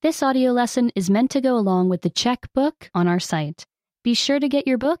This audio lesson is meant to go along with the Czech book on our site. Be sure to get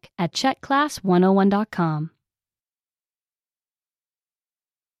your book at czechclass101.com.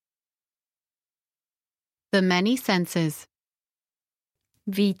 The many senses.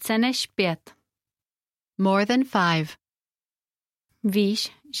 Více než 5. More than 5. Víš,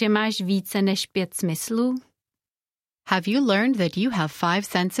 že máš více než 5 smyslů? Have you learned that you have 5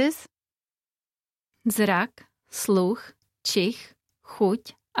 senses? Zrak, sluch, čich,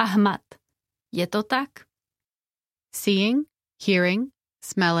 chuť a hmat. Je to tak? Seeing, hearing,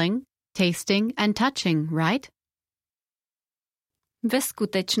 smelling, tasting, and touching, right? Ve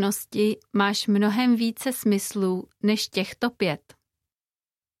skutečnosti máš mnohem více smyslů než těchto 5.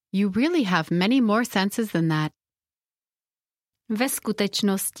 You really have many more senses than that. Ve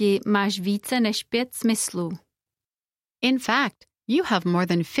skutečnosti máš více než 5 smyslů. In fact, you have more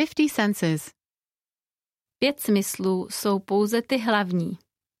than 50 senses. 5 smyslů jsou pouze ty hlavní.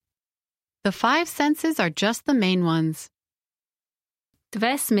 The 5 senses are just the main ones.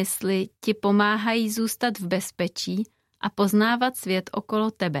 Tvé smysly ti pomáhají zůstat v bezpečí a poznávat svět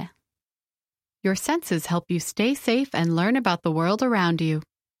okolo tebe. Your senses help you stay safe and learn about the world around you.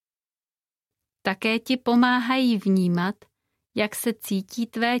 Také ti pomáhají vnímat, jak se cítí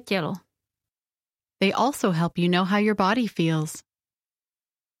tvé tělo. They also help you know how your body feels.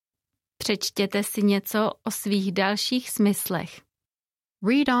 Přečtěte si něco o svých dalších smyslech.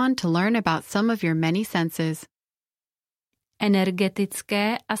 Read on to learn about some of your many senses.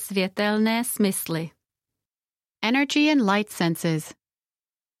 Energetické a světelné smysly. Energy and light senses.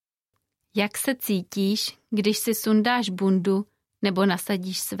 Jak se cítíš, když si sundáš bundu nebo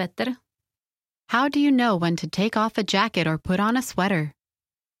nasadíš svetr? How do you know when to take off a jacket or put on a sweater?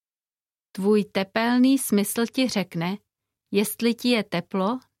 Tvůj tepelný smysl ti řekne, jestli ti je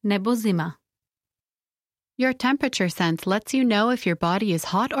teplo nebo zima. Your temperature sense lets you know if your body is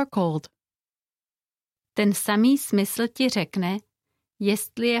hot or cold. Ten samý smysl ti řekne,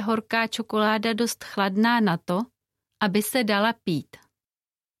 jestli je horká čokoláda dost chladná na to, aby se dala pít.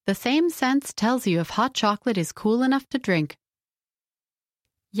 The same sense tells you if hot chocolate is cool enough to drink.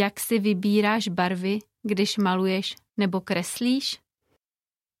 Jak si vybíráš barvy, když maluješ nebo kreslíš?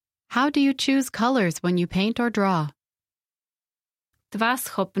 How do you choose colors when you paint or draw? Tvá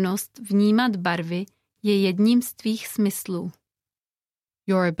schopnost vnímat barvy je jedním z tvých smyslů.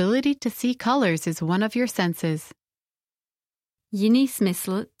 Your ability to see colors is one of your senses. Jiný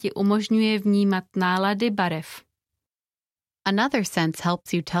smysl ti umožňuje vnímat nálady barev. Another sense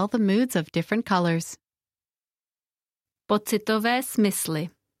helps you tell the moods of different colors. Pocitové smysly.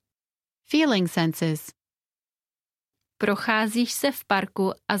 Feeling senses. Procházíš se v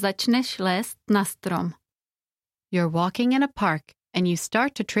parku a začneš lézt na strom. You're walking in a park and you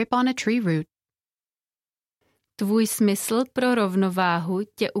start to trip on a tree root. Tvůj smysl pro rovnováhu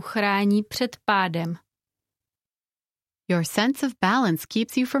tě uchrání před pádem. Your sense of balance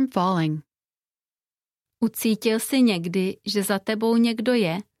keeps you from falling. Ucítil jsi někdy, že za tebou někdo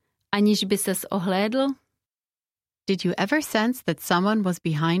je, aniž by ses ohlédl? Did you ever sense that someone was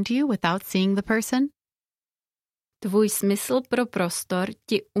behind you without seeing the person? Tvůj smysl pro prostor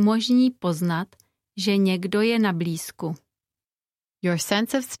ti umožní poznat, že někdo je na blízku. Your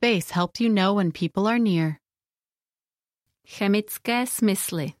sense of space helps you know when people are near. Chemické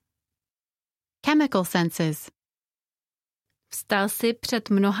smysly. Chemical senses. Vstal jsi před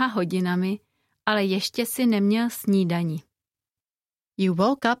mnoha hodinami, ale ještě si neměl snídani. You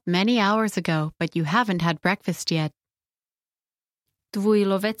woke up many hours ago, but you haven't had breakfast yet. Tvůj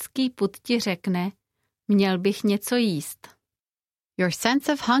lovecký pud ti řekne, měl bych něco jíst. Your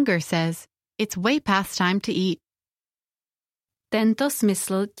sense of hunger says, it's way past time to eat. Tento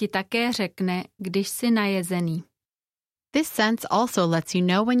smysl ti také řekne, když jsi najezený. This sense also lets you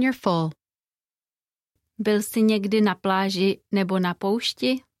know when you're full. Byl jsi někdy na pláži nebo na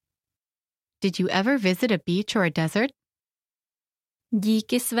poušti? Did you ever visit a beach or a desert?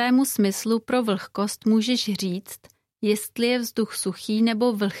 Díky svému smyslu pro vlhkost můžeš říct, jestli je vzduch suchý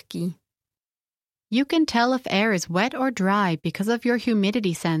nebo vlhký. You can tell if air is wet or dry because of your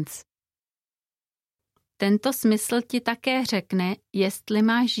humidity sense. Tento smysl ti také řekne, jestli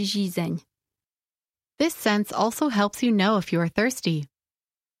máš žízeň. This sense also helps you know if you are thirsty.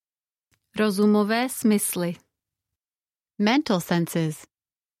 Rozumové smysly. Mental senses.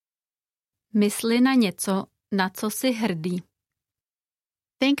 Mysli na něco, na co jsi hrdý.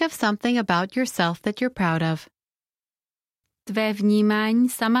 Think of something about yourself that you're proud of. Tvé vnímání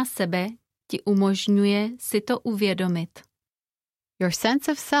sama sebe ti umožňuje si to uvědomit. Your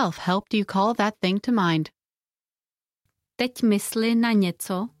sense of self helped you call that thing to mind. Teď mysli na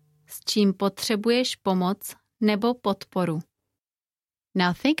něco, s čím potřebuješ pomoc nebo podporu.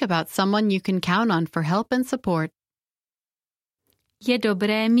 Now think about someone you can count on for help and support. Je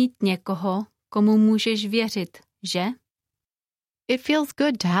dobré mít někoho, komu můžeš věřit, že? It feels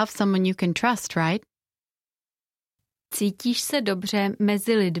good to have someone you can trust, right? Cítíš se dobře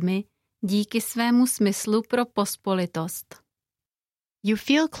mezi lidmi díky svému smyslu pro pospolitost. You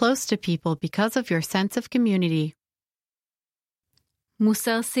feel close to people because of your sense of community.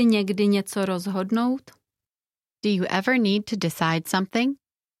 Musel jsi někdy něco rozhodnout? Do you ever need to decide something?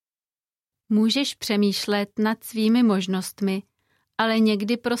 Můžeš přemýšlet nad svými možnostmi, ale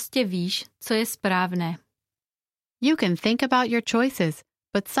někdy prostě víš, co je správné. You can think about your choices,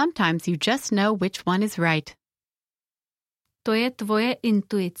 but sometimes you just know which one is right. To je tvoje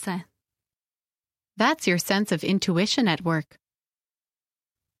intuice. That's your sense of intuition at work.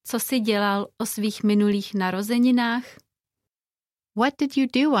 Co jsi dělal o svých minulých narozeninách? What did you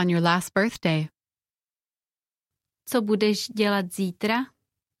do on your last birthday? Co budeš dělat zítra?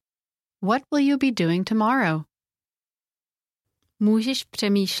 What will you be doing tomorrow? Můžeš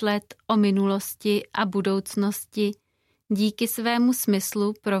přemýšlet o minulosti a budoucnosti díky svému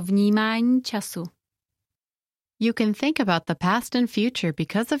smyslu pro vnímání času. You can think about the past and future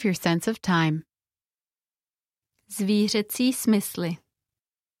because of your sense of time. Zvířecí smysly.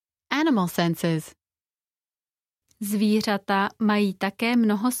 Animal senses. Zvířata mají také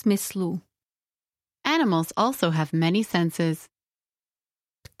mnoho smyslů. Animals also have many senses.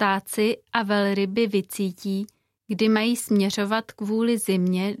 Ptáci a velryby vycítí, kdy mají směřovat kvůli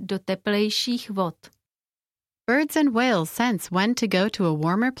zimě do teplejších vod. Birds and whales sense when to go to a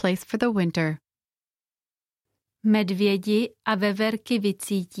warmer place for the winter. Medvědi a veverky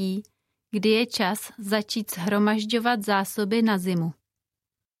vycítí, kdy je čas začít shromažďovat zásoby na zimu.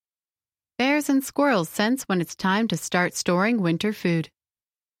 Bears and squirrels sense when it's time to start storing winter food.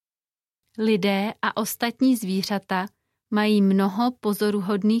 Lidé a ostatní zvířata mají mnoho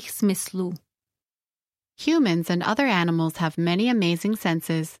pozoruhodných smyslů. Humans and other animals have many amazing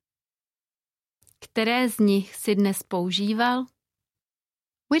senses. Které z nich si dnes používal?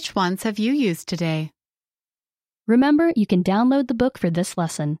 Which ones have you used today? Remember, you can download the book for this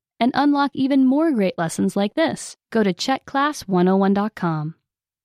lesson and unlock even more great lessons like this. Go to CzechClass101.com.